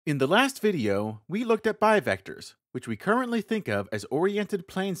In the last video, we looked at bivectors, which we currently think of as oriented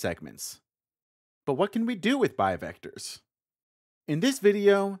plane segments. But what can we do with bivectors? In this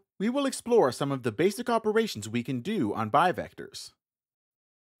video, we will explore some of the basic operations we can do on bivectors.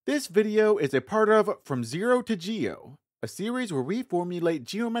 This video is a part of From Zero to Geo, a series where we formulate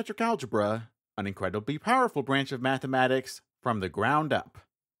geometric algebra, an incredibly powerful branch of mathematics, from the ground up.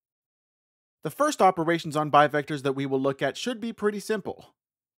 The first operations on bivectors that we will look at should be pretty simple.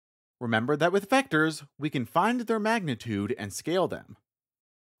 Remember that with vectors, we can find their magnitude and scale them.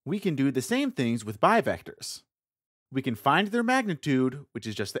 We can do the same things with bivectors. We can find their magnitude, which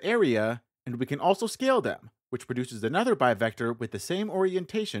is just the area, and we can also scale them, which produces another bivector with the same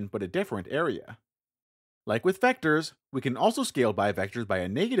orientation but a different area. Like with vectors, we can also scale bivectors by a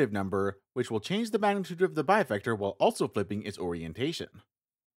negative number, which will change the magnitude of the bivector while also flipping its orientation.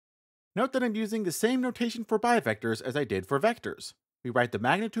 Note that I'm using the same notation for bivectors as I did for vectors. We write the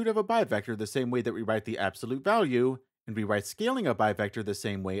magnitude of a bivector the same way that we write the absolute value, and we write scaling a bivector the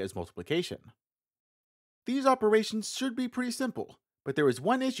same way as multiplication. These operations should be pretty simple, but there is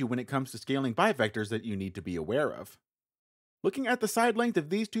one issue when it comes to scaling bivectors that you need to be aware of. Looking at the side length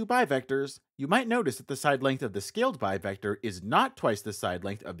of these two bivectors, you might notice that the side length of the scaled bivector is not twice the side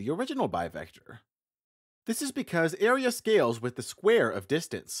length of the original bivector. This is because area scales with the square of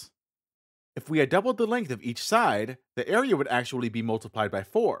distance. If we had doubled the length of each side, the area would actually be multiplied by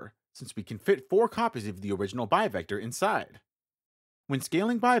 4, since we can fit 4 copies of the original bivector inside. When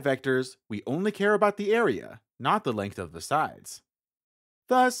scaling bivectors, we only care about the area, not the length of the sides.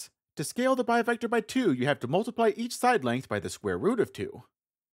 Thus, to scale the bivector by 2, you have to multiply each side length by the square root of 2.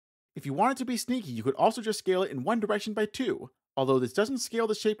 If you wanted to be sneaky, you could also just scale it in one direction by 2, although this doesn't scale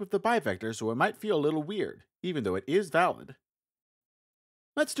the shape of the bivector, so it might feel a little weird, even though it is valid.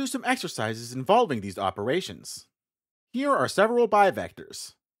 Let's do some exercises involving these operations. Here are several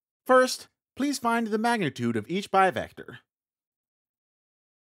bivectors. First, please find the magnitude of each bivector.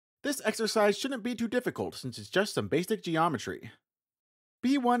 This exercise shouldn't be too difficult since it's just some basic geometry.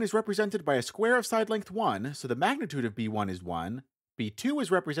 B1 is represented by a square of side length 1, so the magnitude of B1 is 1. B2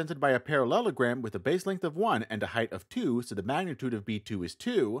 is represented by a parallelogram with a base length of 1 and a height of 2, so the magnitude of B2 is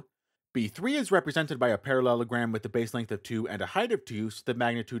 2. B3 is represented by a parallelogram with a base length of 2 and a height of 2, so the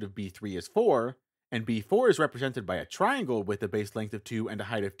magnitude of B3 is 4. And B4 is represented by a triangle with a base length of 2 and a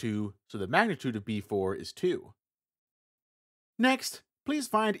height of 2, so the magnitude of B4 is 2. Next, please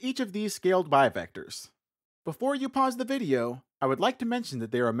find each of these scaled bivectors. Before you pause the video, I would like to mention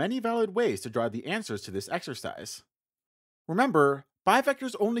that there are many valid ways to draw the answers to this exercise. Remember,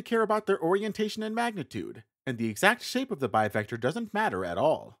 bivectors only care about their orientation and magnitude, and the exact shape of the bivector doesn't matter at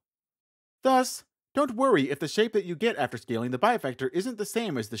all. Thus, don't worry if the shape that you get after scaling the bivector isn't the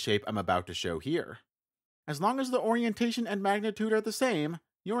same as the shape I'm about to show here. As long as the orientation and magnitude are the same,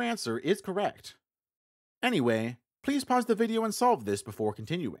 your answer is correct. Anyway, please pause the video and solve this before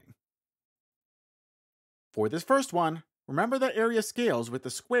continuing. For this first one, remember that area scales with the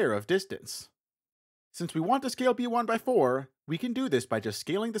square of distance. Since we want to scale B1 by 4, we can do this by just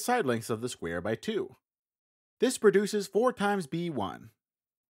scaling the side lengths of the square by 2. This produces 4 times B1.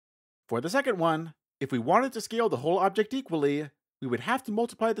 For the second one, if we wanted to scale the whole object equally, we would have to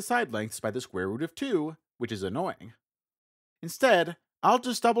multiply the side lengths by the square root of 2, which is annoying. Instead, I'll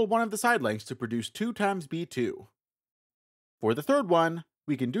just double one of the side lengths to produce 2 times B2. For the third one,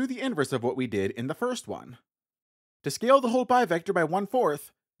 we can do the inverse of what we did in the first one. To scale the whole bivector by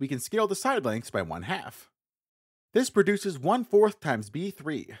 1/4, we can scale the side lengths by 1/2. This produces 1/4 times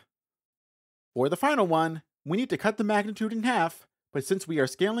B3. For the final one, we need to cut the magnitude in half, but since we are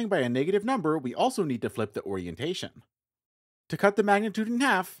scaling by a negative number, we also need to flip the orientation. To cut the magnitude in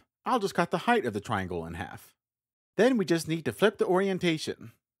half, I'll just cut the height of the triangle in half. Then we just need to flip the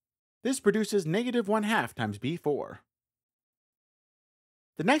orientation. This produces negative 1/2 times B4.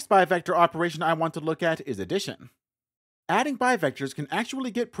 The next bivector operation I want to look at is addition. Adding bivectors can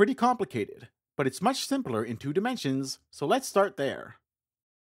actually get pretty complicated, but it's much simpler in 2 dimensions, so let's start there.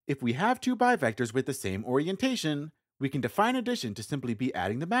 If we have 2 bivectors with the same orientation, we can define addition to simply be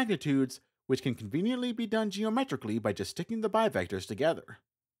adding the magnitudes, which can conveniently be done geometrically by just sticking the bivectors together.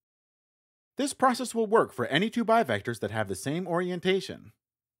 This process will work for any 2 bivectors that have the same orientation.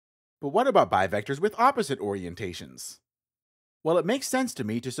 But what about bivectors with opposite orientations? Well, it makes sense to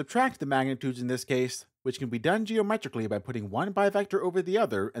me to subtract the magnitudes in this case, which can be done geometrically by putting one bivector over the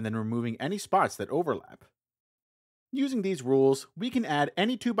other and then removing any spots that overlap. Using these rules, we can add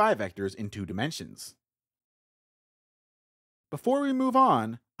any 2 bivectors in 2 dimensions. Before we move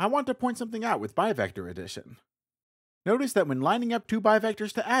on, I want to point something out with bivector addition. Notice that when lining up 2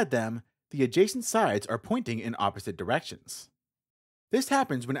 bivectors to add them, the adjacent sides are pointing in opposite directions. This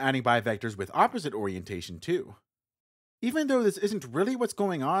happens when adding bivectors with opposite orientation too. Even though this isn't really what's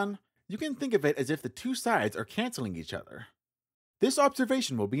going on, you can think of it as if the two sides are canceling each other. This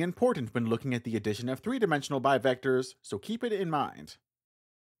observation will be important when looking at the addition of three-dimensional bivectors, so keep it in mind.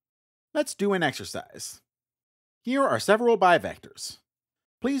 Let's do an exercise. Here are several bivectors.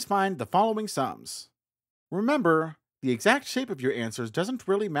 Please find the following sums. Remember, the exact shape of your answers doesn't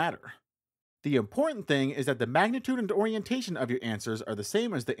really matter. The important thing is that the magnitude and orientation of your answers are the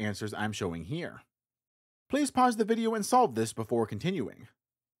same as the answers I'm showing here. Please pause the video and solve this before continuing.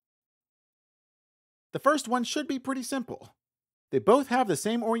 The first one should be pretty simple. They both have the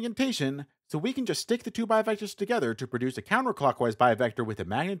same orientation, so we can just stick the two bivectors together to produce a counterclockwise bivector with a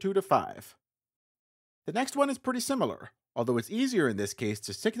magnitude of 5. The next one is pretty similar, although it's easier in this case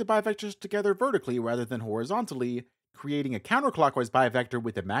to stick the bivectors together vertically rather than horizontally, creating a counterclockwise bivector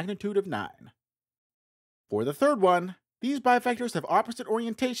with a magnitude of 9. For the third one, these bivectors have opposite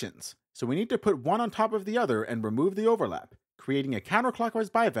orientations, so we need to put one on top of the other and remove the overlap, creating a counterclockwise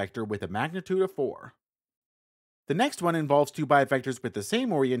bivector with a magnitude of 4. The next one involves two bivectors with the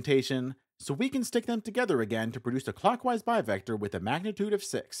same orientation, so we can stick them together again to produce a clockwise bivector with a magnitude of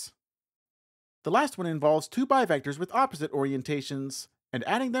 6. The last one involves two bivectors with opposite orientations, and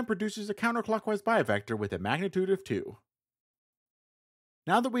adding them produces a counterclockwise bivector with a magnitude of 2.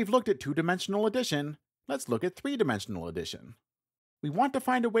 Now that we've looked at two-dimensional addition, let's look at three-dimensional addition. We want to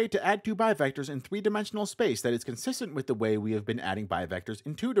find a way to add two bivectors in three-dimensional space that is consistent with the way we have been adding bivectors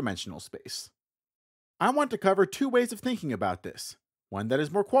in two-dimensional space. I want to cover two ways of thinking about this, one that is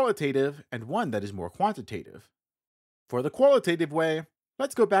more qualitative and one that is more quantitative. For the qualitative way,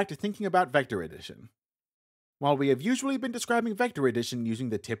 let's go back to thinking about vector addition. While we have usually been describing vector addition using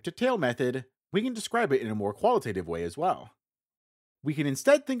the tip-to-tail method, we can describe it in a more qualitative way as well. We can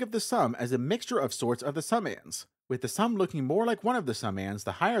instead think of the sum as a mixture of sorts of the summands, with the sum looking more like one of the summands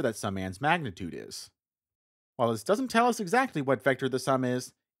the higher that summand's magnitude is. While this doesn't tell us exactly what vector the sum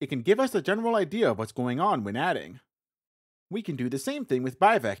is, it can give us a general idea of what's going on when adding. We can do the same thing with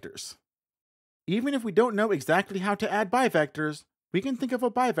bivectors. Even if we don't know exactly how to add bivectors, we can think of a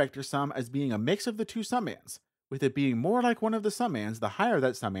bivector sum as being a mix of the two summands, with it being more like one of the summands the higher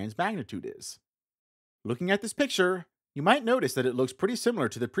that summand's magnitude is. Looking at this picture, you might notice that it looks pretty similar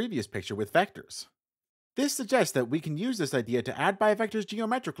to the previous picture with vectors. This suggests that we can use this idea to add bivectors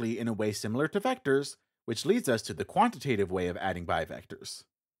geometrically in a way similar to vectors, which leads us to the quantitative way of adding bivectors.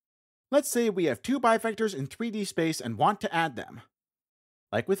 Let's say we have two bivectors in 3D space and want to add them.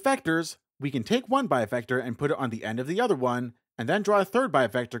 Like with vectors, we can take one bivector and put it on the end of the other one, and then draw a third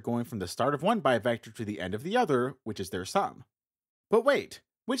bivector going from the start of one bivector to the end of the other, which is their sum. But wait,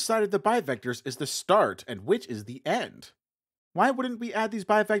 which side of the bivectors is the start and which is the end? Why wouldn't we add these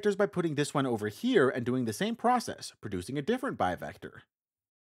bivectors by putting this one over here and doing the same process, producing a different bivector?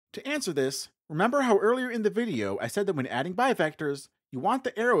 To answer this, remember how earlier in the video I said that when adding bivectors, you want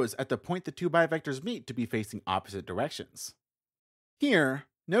the arrows at the point the two bivectors meet to be facing opposite directions. Here,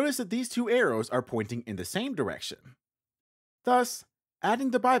 notice that these two arrows are pointing in the same direction. Thus,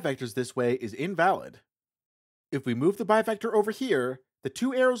 adding the bivectors this way is invalid. If we move the bivector over here, the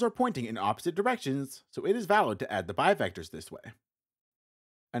two arrows are pointing in opposite directions, so it is valid to add the bivectors this way.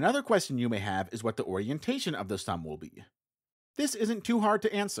 Another question you may have is what the orientation of the sum will be. This isn't too hard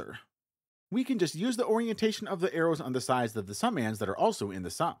to answer. We can just use the orientation of the arrows on the sides of the summands that are also in the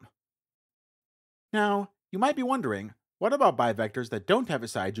sum. Now, you might be wondering, what about bivectors that don't have a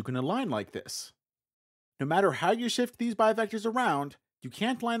side you can align like this? No matter how you shift these bivectors around, you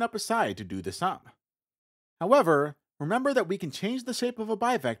can't line up a side to do the sum. However, remember that we can change the shape of a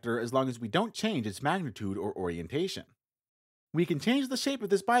bivector as long as we don't change its magnitude or orientation. We can change the shape of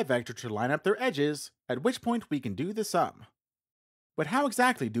this bivector to line up their edges, at which point we can do the sum. But how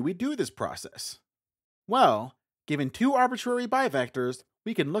exactly do we do this process? Well, given two arbitrary bivectors,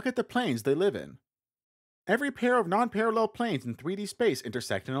 we can look at the planes they live in. Every pair of non-parallel planes in 3D space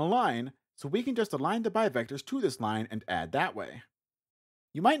intersect in a line, so we can just align the bivectors to this line and add that way.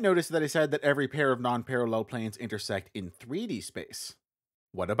 You might notice that I said that every pair of non-parallel planes intersect in 3D space.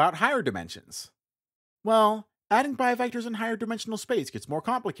 What about higher dimensions? Well, adding bivectors in higher dimensional space gets more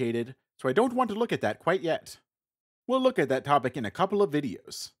complicated, so I don't want to look at that quite yet. We'll look at that topic in a couple of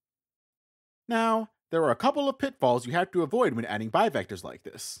videos. Now, there are a couple of pitfalls you have to avoid when adding bivectors like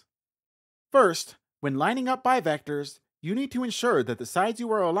this. First, when lining up bivectors, you need to ensure that the sides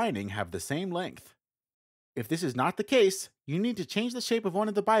you are aligning have the same length. If this is not the case, you need to change the shape of one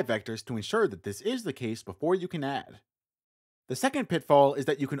of the bivectors to ensure that this is the case before you can add. The second pitfall is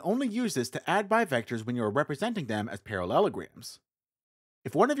that you can only use this to add bivectors when you are representing them as parallelograms.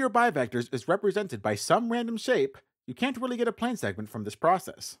 If one of your bivectors is represented by some random shape, you can't really get a plane segment from this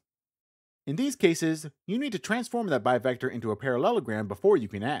process. In these cases, you need to transform that bivector into a parallelogram before you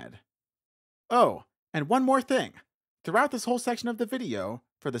can add. Oh, and one more thing. Throughout this whole section of the video,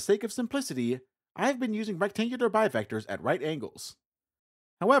 for the sake of simplicity, I've been using rectangular bivectors at right angles.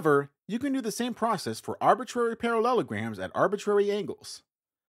 However, you can do the same process for arbitrary parallelograms at arbitrary angles.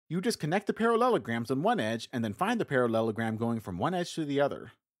 You just connect the parallelograms on one edge and then find the parallelogram going from one edge to the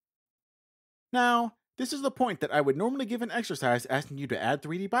other. Now, this is the point that I would normally give an exercise asking you to add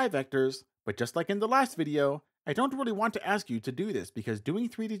 3D bivectors, but just like in the last video, I don't really want to ask you to do this because doing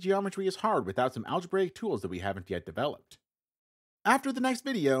 3D geometry is hard without some algebraic tools that we haven't yet developed. After the next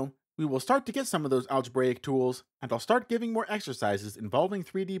video, we will start to get some of those algebraic tools, and I'll start giving more exercises involving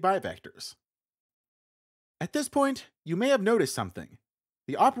 3D bivectors. At this point, you may have noticed something.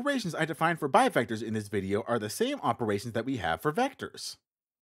 The operations I defined for bivectors in this video are the same operations that we have for vectors.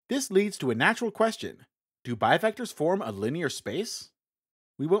 This leads to a natural question. Do bivectors form a linear space?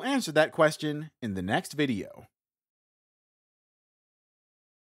 We will answer that question in the next video.